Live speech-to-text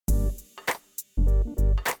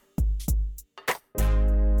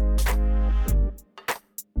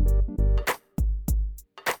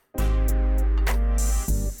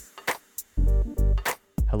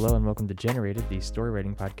Hello and welcome to Generated, the story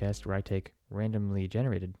writing podcast where I take randomly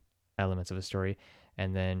generated elements of a story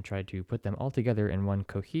and then try to put them all together in one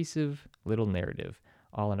cohesive little narrative,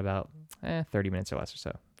 all in about 30 minutes or less or so.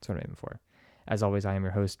 That's what I'm aiming for. As always, I am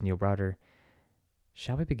your host, Neil Browder.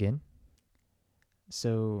 Shall we begin?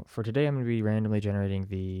 So for today, I'm going to be randomly generating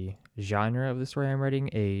the genre of the story I'm writing,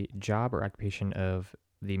 a job or occupation of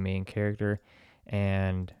the main character,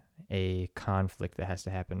 and a conflict that has to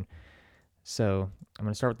happen. So I'm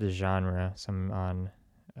going to start with the genre. So I'm on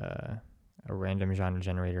a random genre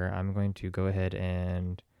generator. I'm going to go ahead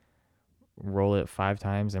and roll it 5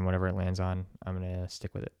 times, and whatever it lands on, I'm going to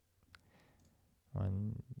stick with it.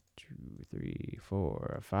 1, 2, 3,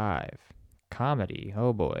 4, 5. Comedy.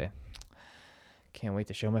 Oh boy. Can't wait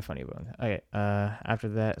to show my funny bone. Okay, after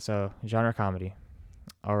that, so genre comedy.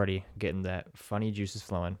 Already getting that funny juices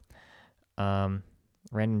flowing.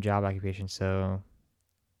 Random job occupation. So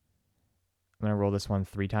I'm going to roll this one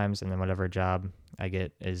 3 times, and then whatever job I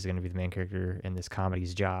get is going to be the main character in this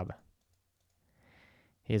comedy's job.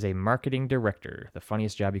 He is a marketing director, the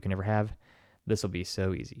funniest job you can ever have. This will be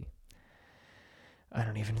so easy. I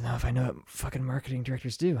don't even know if I know what fucking marketing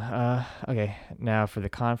directors do. Okay, now for the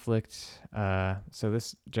conflict. So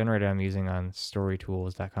this generator I'm using on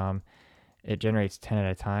storytools.com, it generates 10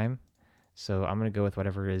 at a time. So I'm going to go with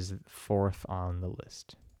whatever is 4th on the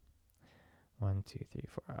list. 1, 2, 3,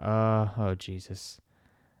 4. Oh, Jesus.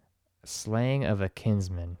 Slaying of a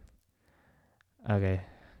kinsman. Okay.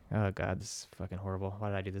 Oh, God, this is fucking horrible. Why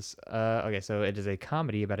did I do this? Okay, so it is a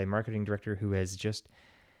comedy about a marketing director who has just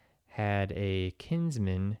had a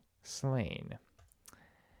kinsman slain.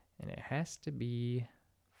 And it has to be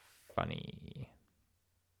funny.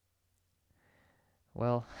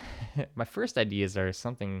 Well, my first ideas are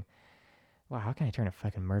something... Wow, how can I turn a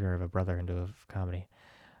fucking murder of a brother into a comedy?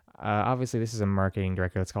 Obviously, this is a marketing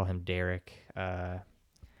director. Let's call him Derek.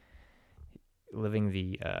 Living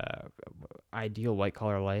the ideal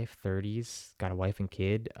white-collar life, 30s, got a wife and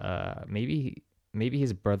kid. Maybe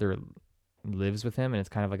his brother lives with him, and it's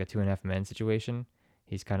kind of like a 2.5 Men situation.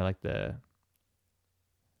 He's kind of like the...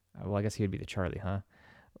 Well, I guess he would be the Charlie, huh?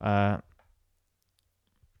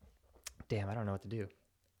 Damn, I don't know what to do.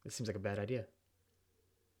 This seems like a bad idea.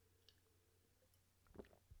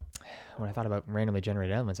 When I thought about randomly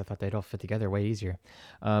generated elements, I thought they'd all fit together way easier.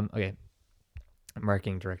 Okay,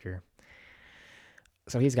 marketing director.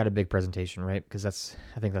 So he's got a big presentation, right? Because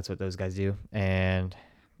I think that's what those guys do. And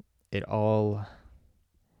it all...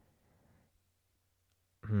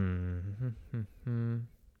 Okay,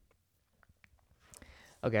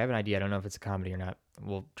 I have an idea. I don't know if it's a comedy or not.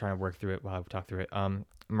 We'll try to work through it while I talk through it.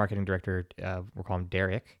 Marketing director, we'll call him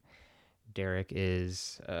Derek. Derek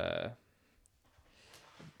is...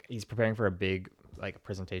 he's preparing for a big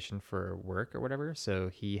presentation for work or whatever, so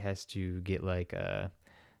he has to get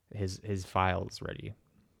his files ready.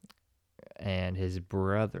 And his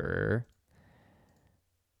brother,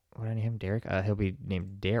 what did I name him? Derek? He'll be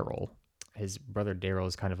named Daryl. His brother Daryl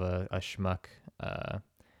is kind of a schmuck,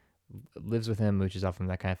 lives with him, mooches off him,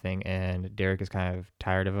 that kind of thing, and Derek is kind of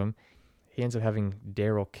tired of him. He ends up having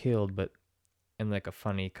Daryl killed, but in like a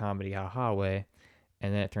funny comedy ha-ha way,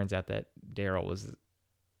 and then it turns out that Daryl was...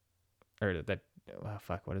 what is that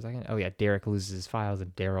again? Oh yeah, Derek loses his files,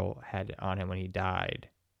 and Daryl had it on him when he died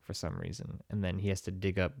for some reason, and then he has to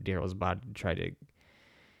dig up Daryl's body to try to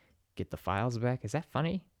get the files back. Is that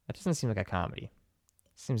funny? That doesn't seem like a comedy.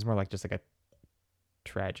 It seems more like just like a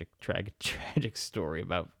tragic story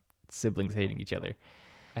about siblings hating each other.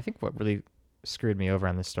 I think what really screwed me over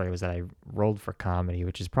on this story was that I rolled for comedy,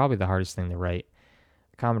 which is probably the hardest thing to write.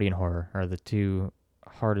 Comedy and horror are the 2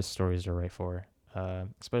 hardest stories to write for.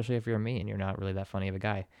 Especially if you're me and you're not really that funny of a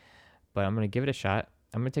guy. But I'm going to give it a shot.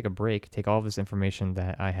 I'm going to take a break, take all of this information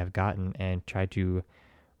that I have gotten, and try to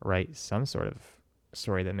write some sort of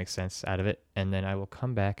story that makes sense out of it. And then I will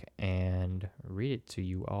come back and read it to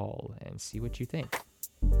you all and see what you think.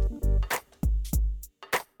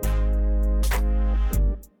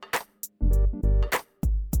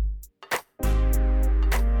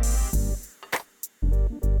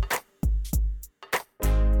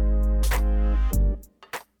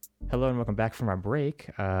 Hello and welcome back from our break.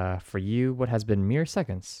 For you, what has been mere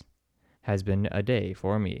seconds has been a day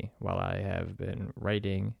for me while I have been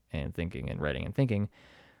writing and thinking and writing and thinking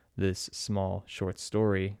this small short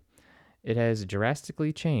story. It has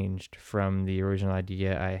drastically changed from the original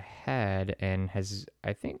idea I had and has,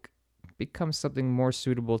 I think, become something more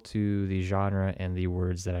suitable to the genre and the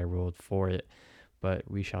words that I rolled for it, but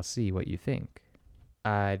we shall see what you think.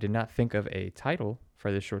 I did not think of a title for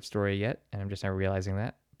this short story yet, and I'm just now realizing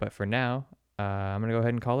that. But for now, I'm going to go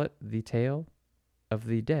ahead and call it The Tale of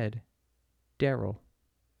the Dead Daryl.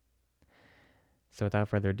 So without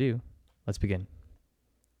further ado, let's begin.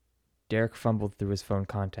 Derek fumbled through his phone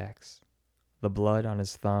contacts, the blood on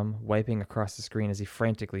his thumb wiping across the screen as he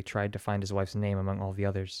frantically tried to find his wife's name among all the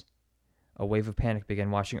others. A wave of panic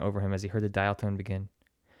began washing over him as he heard the dial tone begin.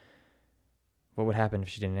 What would happen if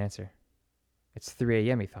she didn't answer? It's 3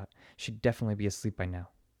 a.m., he thought. She'd definitely be asleep by now.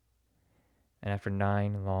 And after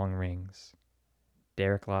 9 long rings,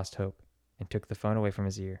 Derek lost hope and took the phone away from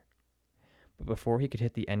his ear. But before he could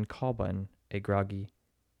hit the end call button, a groggy,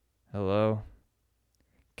 "Hello?"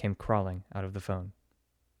 came crawling out of the phone.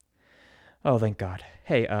 Oh, thank God.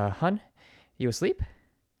 Hey, hun? You asleep?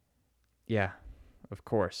 Yeah, of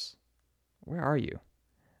course. Where are you?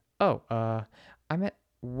 Oh, I'm at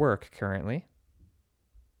work currently.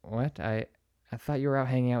 What? I thought you were out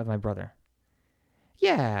hanging out with my brother.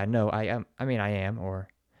 Yeah, no, I am, or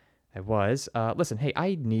I was. Listen, hey,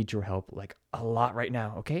 I need your help, like, a lot right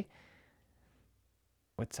now, okay?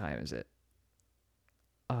 What time is it?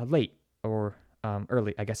 Late, or,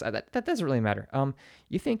 early, I guess. That doesn't really matter.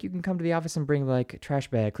 You think you can come to the office and bring, like, trash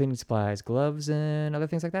bag, cleaning supplies, gloves, and other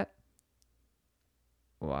things like that?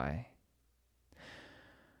 Why?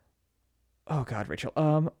 Oh, God, Rachel.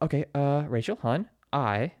 Okay, Rachel, hun,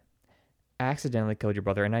 I accidentally killed your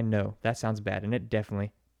brother, and I know that sounds bad, and it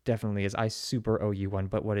definitely is. I super owe you one,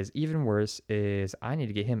 but what is even worse is I need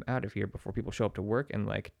to get him out of here before people show up to work in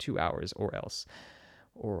like 2 hours, or else.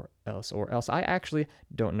 I actually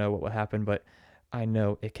don't know what will happen, but I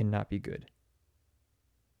know it cannot be good.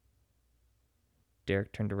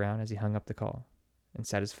 Derek turned around as he hung up the call and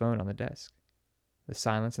sat his phone on the desk. The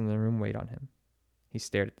silence in the room weighed on him. He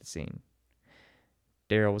stared at the scene.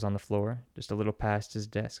 Daryl was on the floor, just a little past his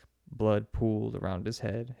desk. Blood pooled around his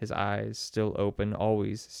head, his eyes still open,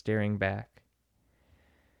 always staring back.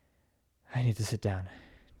 I need to sit down,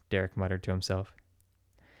 Derek muttered to himself.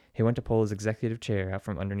 He went to pull his executive chair out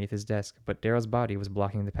from underneath his desk, but Daryl's body was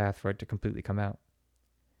blocking the path for it to completely come out.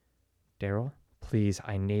 Daryl, please,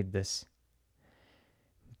 I need this.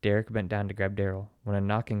 Derek bent down to grab Daryl when a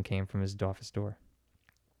knocking came from his office door.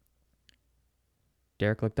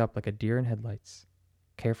 Derek looked up like a deer in headlights.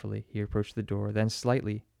 Carefully, he approached the door, then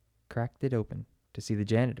slightly cracked it open to see the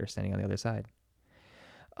janitor standing on the other side.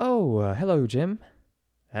 Oh, hello, Jim.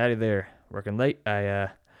 Howdy there. Working late? I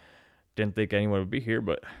didn't think anyone would be here,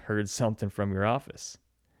 but heard something from your office.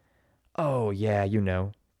 Oh, yeah, you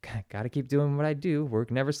know. Gotta keep doing what I do.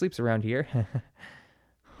 Work never sleeps around here.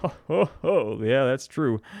 Ho, yeah, that's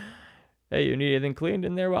true. Hey, you need anything cleaned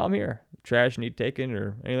in there while I'm here? Trash need taken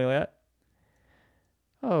or anything like that?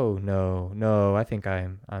 Oh, no, I think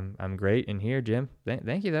I'm great in here, Jim.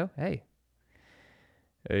 Thank you, though. Hey,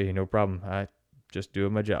 no problem. I just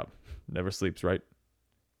doing my job. Never sleeps, right?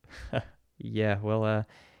 Yeah, well,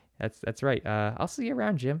 that's right. I'll see you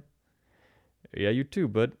around, Jim. Yeah, you too,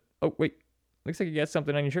 bud. Oh, wait. Looks like you got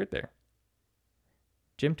something on your shirt there.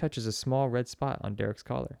 Jim touches a small red spot on Derek's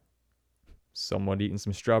collar. Someone eating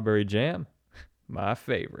some strawberry jam? My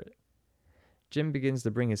favorite. Jim begins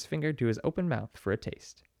to bring his finger to his open mouth for a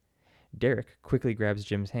taste. Derek quickly grabs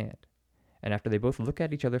Jim's hand, and after they both look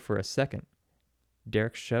at each other for a second,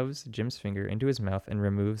 Derek shoves Jim's finger into his mouth and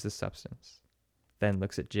removes the substance, then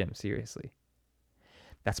looks at Jim seriously.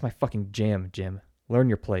 That's my fucking jam, Jim. Learn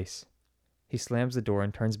your place. He slams the door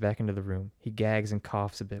and turns back into the room. He gags and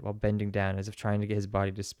coughs a bit while bending down as if trying to get his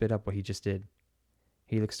body to spit up what he just did.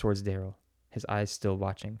 He looks towards Daryl, his eyes still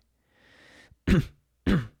watching.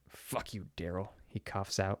 Fuck you, Daryl, he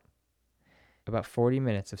coughs out. About 40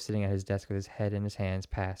 minutes of sitting at his desk with his head in his hands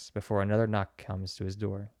pass before another knock comes to his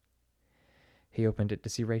door. He opened it to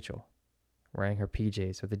see Rachel, wearing her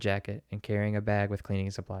PJs with a jacket and carrying a bag with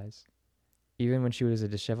cleaning supplies. Even when she was a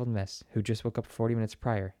disheveled mess who just woke up 40 minutes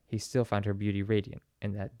prior, he still found her beauty radiant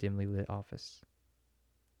in that dimly lit office.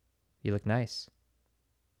 You look nice.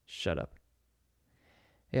 Shut up.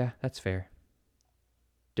 Yeah, that's fair.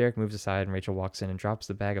 Derek moves aside and Rachel walks in and drops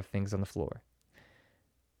the bag of things on the floor.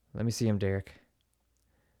 Let me see him, Derek.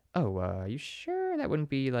 Oh, you sure that wouldn't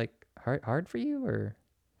be, like, hard for you, or?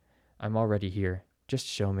 I'm already here. Just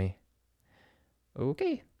show me.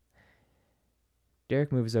 Okay.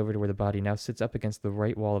 Derek moves over to where the body now sits up against the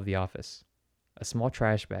right wall of the office. A small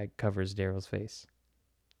trash bag covers Daryl's face.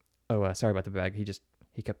 Oh, sorry about the bag.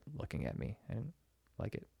 He kept looking at me. I didn't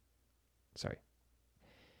like it. Sorry.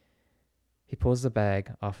 He pulls the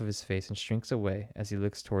bag off of his face and shrinks away as he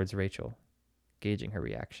looks towards Rachel, gauging her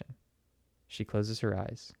reaction. She closes her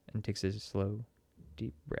eyes and takes a slow,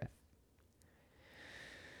 deep breath.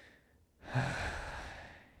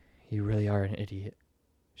 You really are an idiot,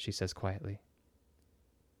 she says quietly.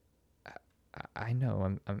 I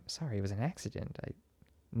know. I'm sorry. It was an accident.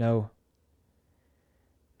 No.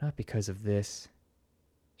 Not because of this.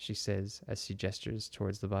 she says as she gestures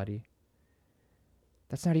towards the body.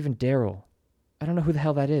 That's not even Daryl. I don't know who the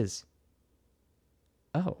hell that is.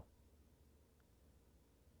 Oh.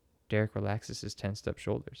 Derek relaxes his tensed up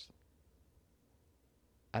shoulders.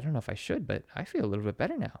 I don't know if I should, but I feel a little bit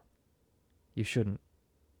better now. You shouldn't.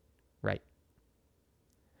 Right.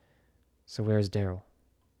 So where's Daryl?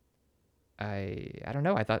 I don't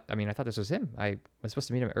know. I thought this was him. I was supposed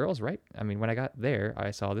to meet him at Earl's, right? I mean, when I got there, I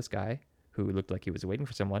saw this guy who looked like he was waiting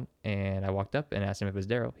for someone, and I walked up and asked him if it was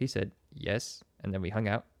Daryl. He said yes, and then we hung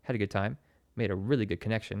out, had a good time, made a really good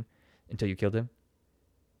connection until you killed him.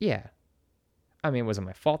 Yeah. I mean, it wasn't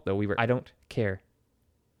my fault though. I don't care.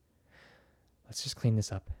 Let's just clean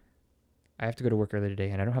this up. I have to go to work early today,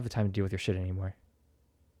 and I don't have the time to deal with your shit anymore.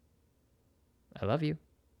 I love you.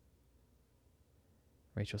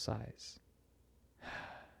 Rachel sighs.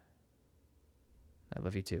 I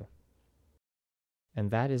love you too.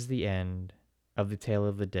 And that is the end of The Tale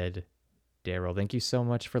of the Dead, Daryl. Thank you so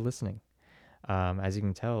much for listening. As you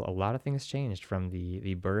can tell, a lot of things changed from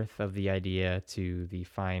the birth of the idea to the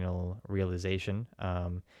final realization.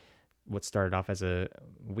 What started off as a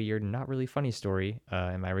weird, not really funny story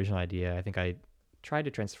in my original idea, I think I tried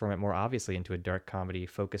to transform it more obviously into a dark comedy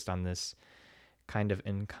focused on this kind of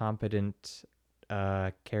incompetent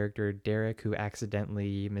character, Derek, who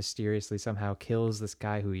accidentally, mysteriously, somehow kills this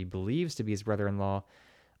guy who he believes to be his brother-in-law,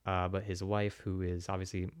 but his wife, who is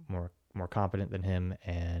obviously more competent than him,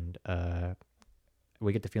 and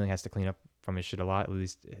we get the feeling has to clean up from his shit a lot. At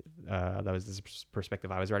least that was the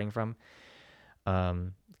perspective I was writing from.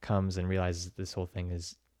 Comes and realizes this whole thing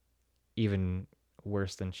is even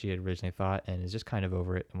worse than she had originally thought, and is just kind of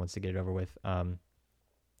over it and wants to get it over with. And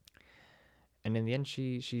in the end,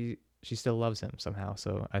 she still loves him somehow.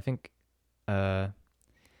 So I think it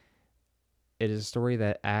is a story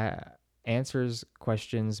that answers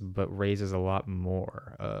questions but raises a lot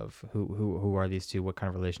more of who are these two, what kind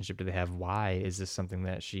of relationship do they have, why is this something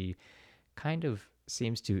that she kind of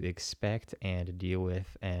seems to expect and deal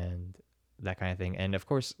with, and that kind of thing. And of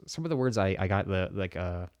course, some of the words I got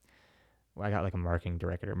I got like a marketing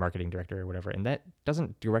director or whatever, and that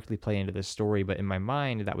doesn't directly play into this story, but in my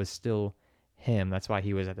mind that was still him. That's why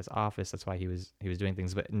he was at this office, that's why he was doing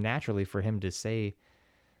things. But naturally, for him to say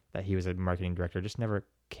that he was a marketing director just never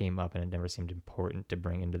came up, and it never seemed important to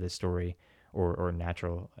bring into this story, or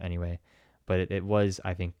natural anyway. But it was,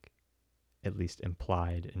 I think, at least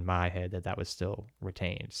implied in my head that was still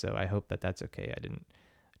retained. So I hope that that's okay. I didn't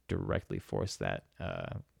directly force that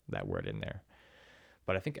word in there.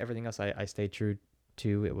 But I think everything else I stayed true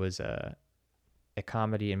to. It was a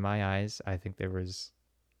comedy in my eyes. I think there was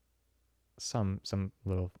some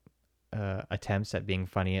little attempts at being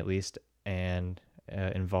funny at least, and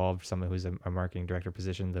involved someone who's a marketing director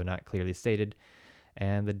position, though not clearly stated,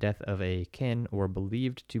 and the death of a kin, or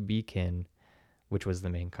believed to be kin, which was the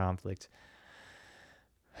main conflict.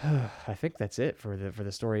 I think that's it for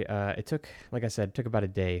the story. It took, like I said, about a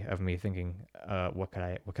day of me thinking, what could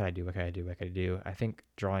I do? I think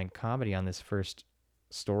drawing comedy on this first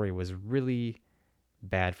story was really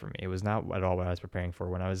bad for me. It was not at all what I was preparing for.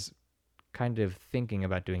 When I was kind of thinking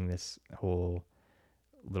about doing this whole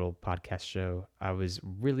little podcast show, I was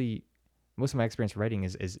really, most of my experience writing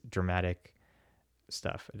is dramatic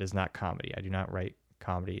stuff. It is not comedy. I do not write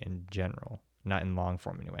comedy in general, not in long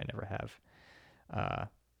form anyway. I never have.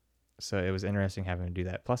 So it was interesting having to do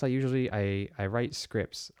that. Plus, I write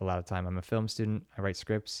scripts a lot of time. I'm a film student. I write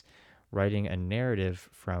scripts. Writing a narrative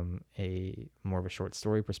from a more of a short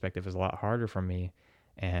story perspective is a lot harder for me,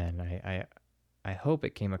 and I hope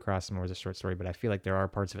it came across more as a short story. But I feel like there are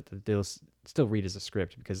parts of it that they'll still read as a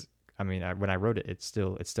script, because I mean, when I wrote it, it's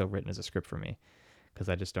still written as a script for me, because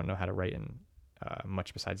I just don't know how to write in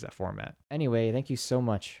much besides that format. Anyway, thank you so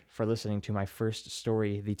much for listening to my first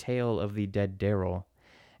story, The Tale of the Dead Daryl.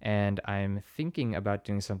 And I'm thinking about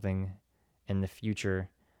doing something in the future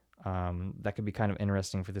that could be kind of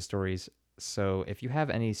interesting for the stories. So if you have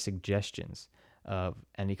any suggestions of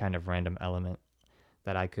any kind of random element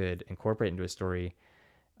that I could incorporate into a story,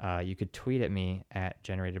 you could tweet at me at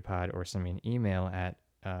GeneratedPod, or send me an email at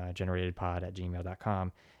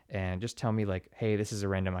generatedpod@gmail.com, and just tell me, like, hey, this is a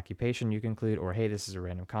random occupation you can include, or hey, this is a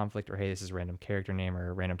random conflict, or hey, this is a random character name, or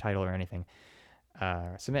a random title, or anything.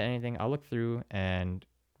 Submit anything. I'll look through and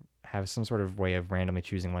have some sort of way of randomly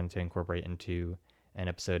choosing one to incorporate into an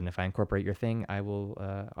episode. And if I incorporate your thing, I will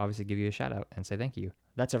obviously give you a shout out and say thank you.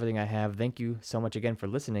 That's everything I have. Thank you so much again for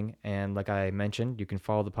listening. And like I mentioned, you can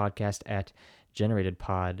follow the podcast at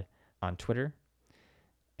GeneratedPod on Twitter.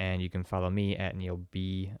 And you can follow me at Neil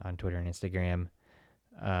B on Twitter and Instagram.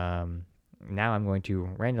 Now I'm going to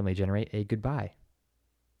randomly generate a goodbye.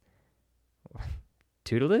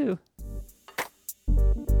 Toodaloo.